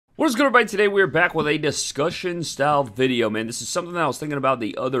What is good, everybody? Today we are back with a discussion style video, man. This is something that I was thinking about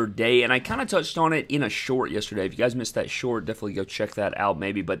the other day, and I kind of touched on it in a short yesterday. If you guys missed that short, definitely go check that out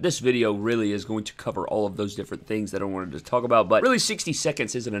maybe. But this video really is going to cover all of those different things that I wanted to talk about. But really 60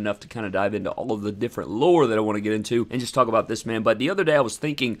 seconds isn't enough to kind of dive into all of the different lore that I want to get into and just talk about this, man. But the other day I was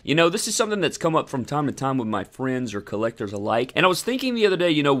thinking, this is something that's come up from time to time with my friends or collectors alike. And I was thinking the other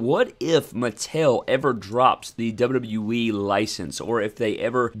day, what if Mattel ever drops the WWE license, or if they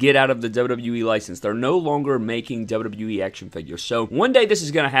ever get out of the WWE license? They're no longer making WWE action figures. So one day this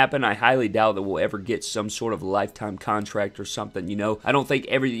is going to happen. I highly doubt that we'll ever get some sort of lifetime contract or something. I don't think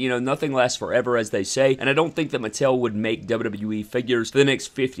nothing lasts forever, as they say, and I don't think that Mattel would make WWE figures for the next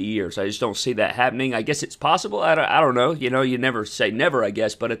 50 years. I just don't see that happening. I guess it's possible. I don't know. You never say never, I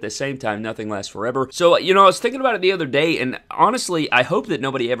guess, but at the same time, nothing lasts forever. So, I was thinking about it the other day, and honestly, I hope that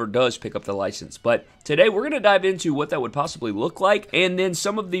nobody ever does pick up the license. But today we're going to dive into what that would possibly look like, and then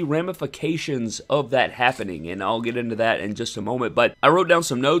some of the ramifications of that happening, and I'll get into that in just a moment. But I wrote down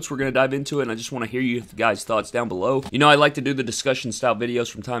some notes. We're going to dive into it, and I just want to hear you guys' thoughts down below. I like to do the discussion style videos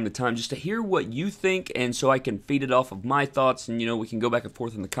from time to time just to hear what you think, and so I can feed it off of my thoughts, and we can go back and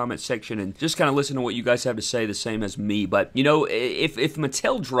forth in the comment section and just kind of listen to what you guys have to say, the same as me. But if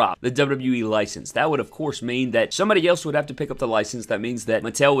Mattel dropped the WWE license, that would of course mean that somebody else would have to pick up the license. That means that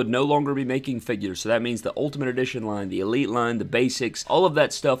Mattel would no longer be making figures. So that means the Ultimate Edition line, the Elite line, the Basics, all of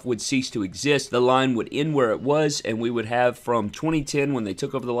that stuff would cease to exist. The line would end where it was, and we would have from 2010 when they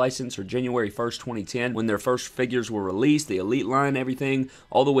took over the license, or January 1st, 2010, when their first figures were released, the Elite line, everything,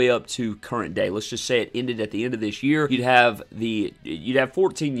 all the way up to current day. Let's just say it ended at the end of this year. You'd have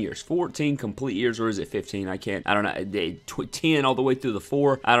 14 years, 14 complete years, or is it 15? I don't know, 10 all the way through the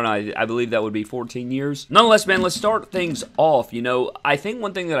 4. I don't know, I believe that would be 14 years. Nonetheless, man, let's start things off. I think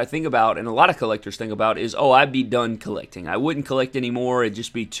one thing that I think about, and a lot of collectors think about, is, I'd be done collecting. I wouldn't collect anymore. It'd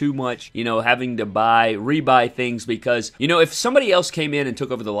just be too much, having to rebuy things, because, if somebody else came in and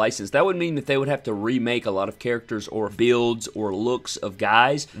took over the license, that would mean that they would have to remake a lot of characters or builds or looks of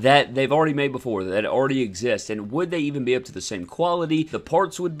guys that they've already made before, that already exist. And would they even be up to the same quality? The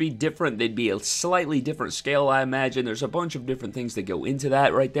parts would be different. They'd be a slightly different scale, I imagine. There's a bunch of different things that go into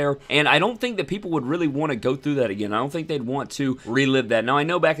that right there. And I don't think that people would really want to go through that again. I don't think they'd want to relive that. Now, I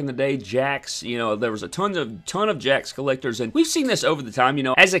know back in the day, Jakks, there was a ton of Jakks collectors, and we've seen this over the time.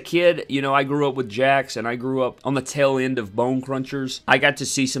 As a kid, I grew up with Jakks, and I grew up on the tail end of Bone Crunchers. I got to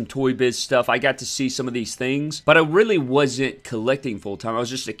see some Toy Biz stuff. I got to see some of these things, but I really wasn't collecting full time. I was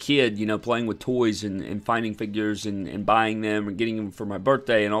just a kid, playing with toys and finding figures and buying them and getting them for my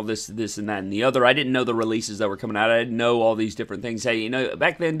birthday and all this and that and the other. I didn't know the releases that were coming out. I didn't know all these different things. Hey,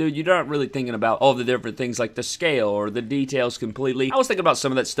 back then, dude, you're not really thinking about all the different things like the scale or the details completely. I was thinking about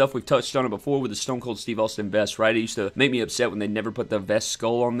some of that stuff. We've touched on it before with the Stone Cold Steve Austin vest, right? It used to make me upset when they never put the vest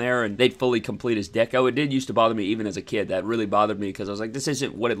skull on there and they'd fully complete his deco. It did used to bother me even as a kid. That really bothered me because I was like, this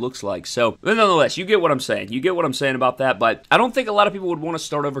isn't what it looks like. So, but nonetheless, you get what I'm saying. You get what I'm saying about that, but I don't think a lot of people would want to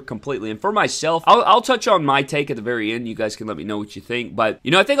start over completely. And for myself, I'll touch on my take at the very end. You guys can let me know what you think. But,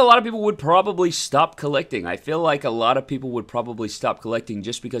 I think a lot of people would probably stop collecting. I feel like a lot of people would probably stop collecting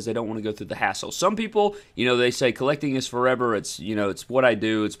just because they don't want to go through the hassle. Some people, they say collecting is forever. It's, it's what I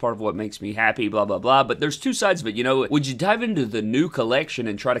do. It's part of what makes me happy, blah, blah, blah. But there's two sides of it. Would you dive into the new collection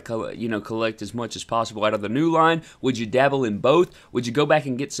and try to, collect as much as possible out of the new line? Would you dabble in both? Would you go back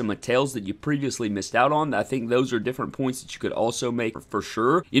and get some Mattels that you previously missed out on? I think those are different points that you could also make for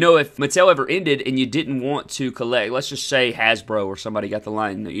sure. If Mattel ever ended and you didn't want to collect, let's just say Hasbro or somebody got the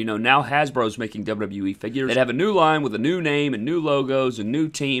line, now Hasbro's making WWE figures. They'd have a new line with a new name and new logos and new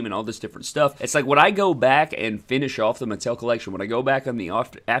team and all this different stuff. It's like, would I go back and finish off the Mattel collection? Would I go back on the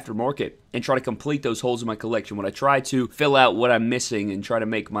aftermarket and try to complete those holes in my collection? Would I try to fill out what I'm missing and try to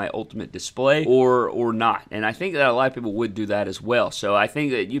make my ultimate display or not? And I think that a lot of people would do that as well. So I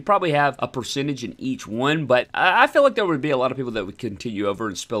think that you'd probably have a percentage in each one, but I feel like there would be a lot of people that would continue over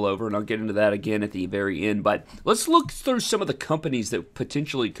and spill over, and I'll get into that again at the very end. But let's look through some of the companies that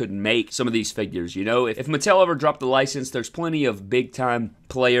potentially could make some of these figures. If Mattel ever dropped the license, there's plenty of big-time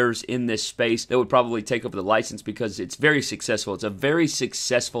players in this space that would probably take over the license because it's very successful. It's a very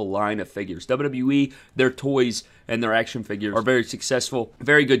successful line of figures. WWE, their toys and their action figures are very successful.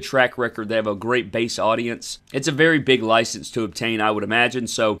 Very good track record. They have a great base audience. It's a very big license to obtain, I would imagine.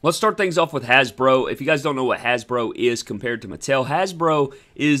 So let's start things off with Hasbro. If you guys don't know what Hasbro is compared to Mattel, Hasbro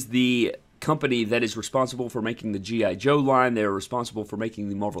is the company that is responsible for making the G.I. Joe line. They're responsible for making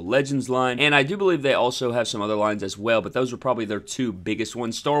the Marvel Legends line, and I do believe they also have some other lines as well, but those are probably their two biggest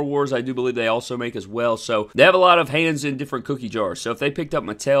ones. Star Wars, I do believe they also make as well, so they have a lot of hands in different cookie jars. So if they picked up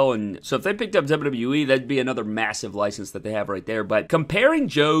Mattel, and so if they picked up WWE, that'd be another massive license that they have right there. But comparing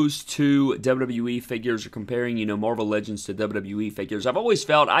Joes to WWE figures, or comparing, you know, Marvel Legends to WWE figures, I've always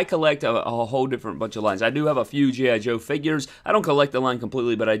felt I collect a whole different bunch of lines. I do have a few G.I. Joe figures. I don't collect the line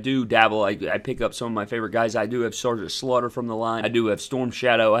completely, but I do dabble. I pick up some of my favorite guys. I do have Sergeant Slaughter from the line. I do have Storm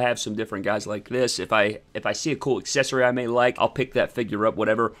Shadow. I have some different guys like this. If I see a cool accessory I may like, I'll pick that figure up,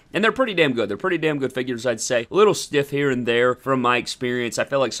 whatever. And they're pretty damn good. They're pretty damn good figures, I'd say. A little stiff here and there from my experience. I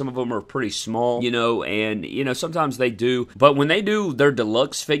feel like some of them are pretty small, you know, and, you know, sometimes they do. But when they do their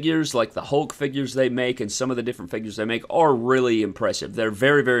deluxe figures, like the Hulk figures they make and some of the different figures they make, are really impressive. They're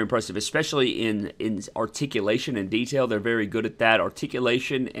very, very impressive, especially in articulation and detail. They're very good at that.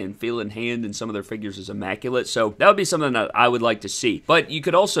 Articulation and feel in hand in some of their figures is immaculate. So that would be something that I would like to see. But you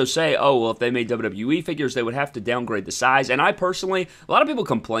could also say, oh, well, if they made WWE figures, they would have to downgrade the size. And I personally, a lot of people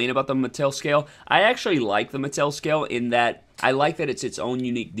complain about the Mattel scale. I actually like the Mattel scale in that I like that it's its own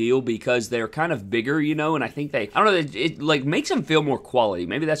unique deal because they're kind of bigger, you know, and I think I don't know, it like makes them feel more quality.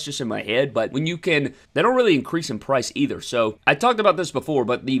 Maybe that's just in my head, but when you can, they don't really increase in price either. So I talked about this before,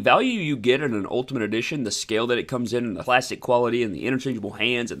 but the value you get in an Ultimate Edition, the scale that it comes in, and the plastic quality, and the interchangeable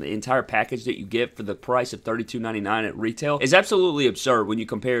hands, and the entire package that you get for the price of $32.99 at retail is absolutely absurd when you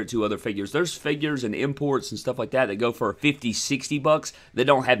compare it to other figures. There's figures and imports and stuff like that that go for $50, $60 that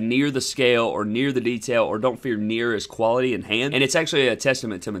don't have near the scale or near the detail or don't feel near as quality and hand, and it's actually a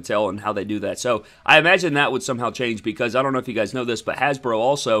testament to Mattel and how they do that. So I imagine that would somehow change because I don't know if you guys know this, but Hasbro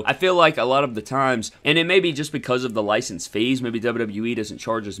also, I feel like a lot of the times, and it may be just because of the license fees, maybe WWE doesn't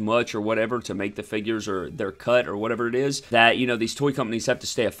charge as much or whatever to make the figures or their cut or whatever it is, that, you know, these toy companies have to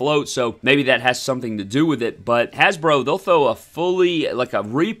stay afloat, so maybe that has something to do with it. But Hasbro, they'll throw a fully, like a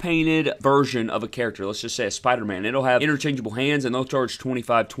repainted version of a character, let's just say a Spider-Man. It'll have interchangeable hands and they'll charge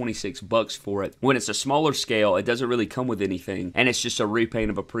 $25, $26 for it. When it's a smaller scale, it doesn't really come with anything, and it's just a repaint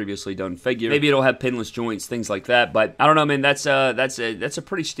of a previously done figure. Maybe it'll have pinless joints, things like that, but I don't know, man. That's a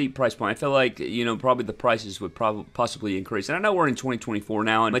pretty steep price point. I feel like, you know, probably the prices would possibly increase. And I know we're in 2024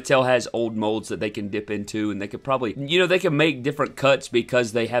 now, and Mattel has old molds that they can dip into, and they could probably, you know, they can make different cuts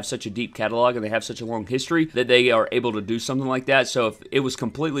because they have such a deep catalog and they have such a long history that they are able to do something like that. So if it was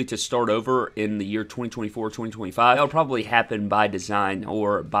completely to start over in the year 2024, 2025, that would probably happen by design,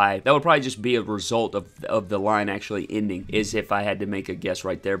 or that would probably just be a result of the line actually ending, is if I had to make a guess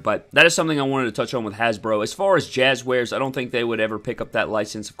right there. But that is something I wanted to touch on with Hasbro. As far as Jazzwares, I don't think they would ever pick up that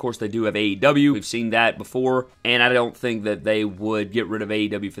license. Of course, they do have AEW. We've seen that before, and I don't think that they would get rid of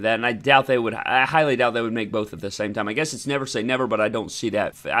AEW for that, and I doubt they would. I highly doubt they would make both at the same time. I guess it's never say never, but I don't see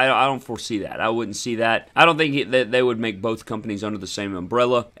that. I don't foresee that. I wouldn't see that. I don't think that they would make both companies under the same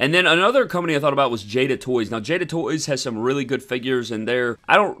umbrella. And then another company I thought about was Jada Toys. Now, Jada Toys has some really good figures, and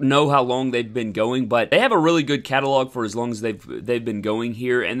I don't know how long they've been going, but they have a really good catalog for as long as they've been going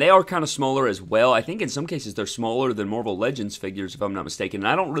here, and they are kind of smaller as well. I think in some cases they're smaller than Marvel Legends figures, if I'm not mistaken. And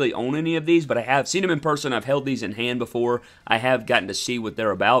I don't really own any of these, but I have seen them in person. I've held these in hand before. I have gotten to see what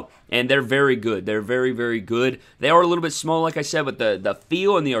they're about, and they're very good. They're very, very good. They are a little bit small, like I said, but the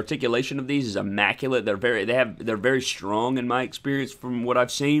feel and the articulation of these is immaculate. They're very strong in my experience from what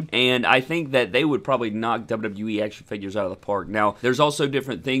I've seen, and I think that they would probably knock WWE action figures out of the park. Now, there's also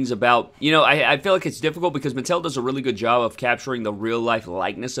different things about, you know, I feel like it's difficult because Mattel does a really good job of capturing the real-life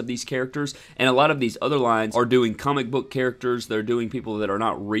likeness of these characters, and a lot of these other lines are doing comic book characters. They're doing people that are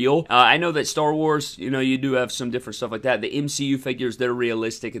not real. I know that Star Wars, you know, you do have some different stuff like that. The MCU figures, they're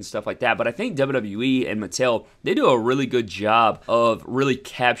realistic and stuff like that, but I think WWE and Mattel, they do a really good job of really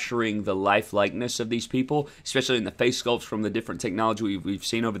capturing the life likeness of these people, especially in the face sculpts from the different technology we've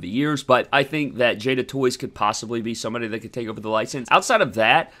seen over the years. But I think that Jada Toys could possibly be somebody that could take over the license. Outside of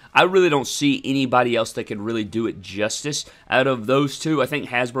that, I really don't see anybody else that could really do it justice. Out of those two, I think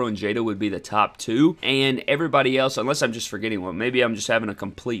Hasbro and Jada would be the top two, and everybody else, unless I'm just forgetting one, maybe I'm just having a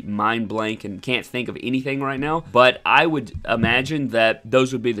complete mind blank and can't think of anything right now, but I would imagine that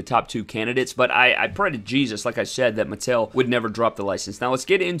those would be the top two candidates. But I pray to Jesus, like I said, that Mattel would never drop the license. Now let's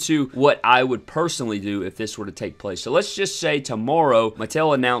get into what I would personally do if this were to take place. So let's just say tomorrow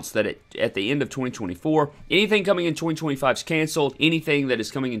Mattel announced that at the end of 2024, anything coming in 2025 is canceled. Anything that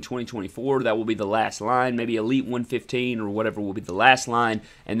is coming in 2024, that will be the last line. Maybe Elite 150 15 or whatever will be the last line,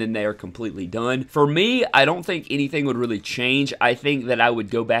 and then they are completely done. For me, I don't think anything would really change. I think that I would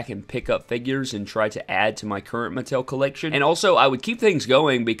go back and pick up figures and try to add to my current Mattel collection. And also, I would keep things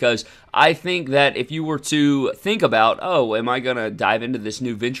going because I think that if you were to think about, oh, am I going to dive into this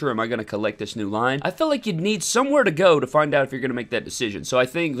new venture? Am I going to collect this new line? I feel like you'd need somewhere to go to find out if you're going to make that decision. So I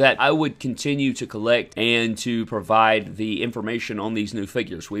think that I would continue to collect and to provide the information on these new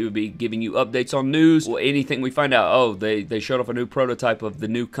figures. We would be giving you updates on news, or anything we find out. Oh, they showed off a new prototype of the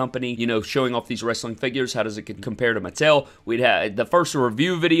new company, you know, showing off these wrestling figures. How does it compare to Mattel? We'd have the first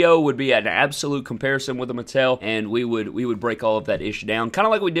review video would be an absolute comparison with the Mattel, and we would break all of that ish down, kind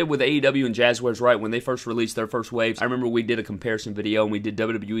of like we did with AEW and Jazzwares, right? When they first released their first waves, I remember we did a comparison video and we did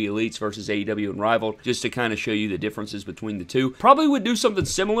WWE Elites versus AEW Unrivaled, just to kind of show you the differences between the two. Probably would do something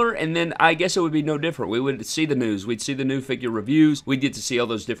similar, and then I guess it would be no different. We would see the news, we'd see the new figure reviews, we'd get to see all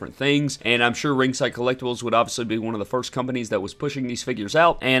those different things, and I'm sure Ringside Collectibles would obviously be one of the first companies that was pushing these figures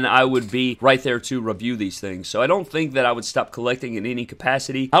out, and I would be right there to review these things. So I don't think that I would stop collecting in any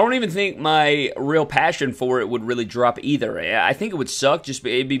capacity. I don't even think my real passion for it would really drop either. I think it would suck,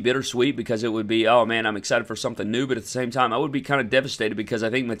 it'd be bittersweet, because it would be, oh man, I'm excited for something new, but at the same time, I would be kind of devastated because I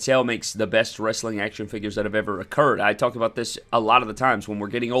think Mattel makes the best wrestling action figures that have ever occurred. I talk about this a lot of the times when we're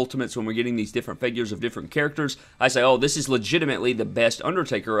getting Ultimates, when we're getting these different figures of different characters. I say, oh, this is legitimately the best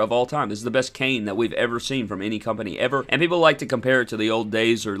Undertaker of all time. This is the best Kane that we've ever seen from any company ever. And people like to compare it to the old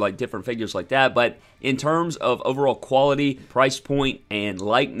days or like different figures like that, but in terms of overall quality, price point, and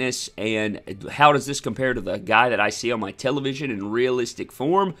likeness, and how does this compare to the guy that I see on my television in realistic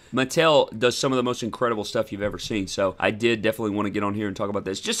form, Mattel does some of the most incredible stuff you've ever seen. So I did definitely want to get on here and talk about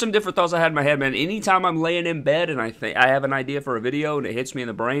this. Just some different thoughts I had in my head, man. Anytime I'm laying in bed and I have an idea for a video and it hits me in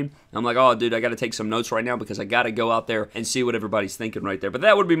the brain, I'm like, oh, dude, I got to take some notes right now because I got to go out there and see what everybody's thinking right there. But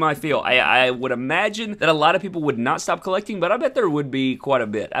that would be my feel. I would imagine that a lot of people would not stop collecting, but I bet there would be quite a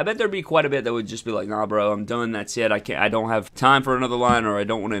bit. I bet there'd be quite a bit that would just be like, nah, bro, I'm done. That's it. I don't have time for another line, or I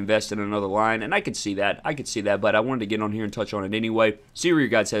don't want to invest in another line. And I could see that. But I wanted to get on here and touch on it anyway. See where your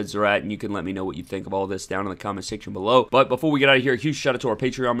guys' heads are at, and you can let me know what you think of all this down in the comment section below. But before we get out of here, a huge shout out to our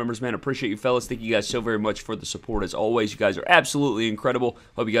Patreon members, man. Appreciate you fellas. Thank you guys so very much for the support as always. You guys are absolutely incredible.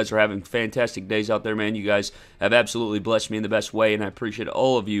 Hope you guys are having fantastic days out there, man. You guys have absolutely blessed me in the best way, and I appreciate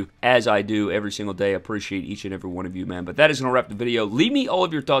all of you as I do every single day. I appreciate each and every one of you, man. But that is going to wrap the video. Leave me all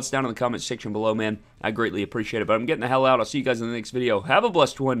of your thoughts down in the comment section below, man. I greatly appreciate it. But I'm getting the hell out. I'll see you guys in the next video. Have a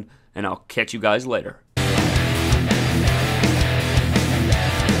blessed one, and I'll catch you guys later.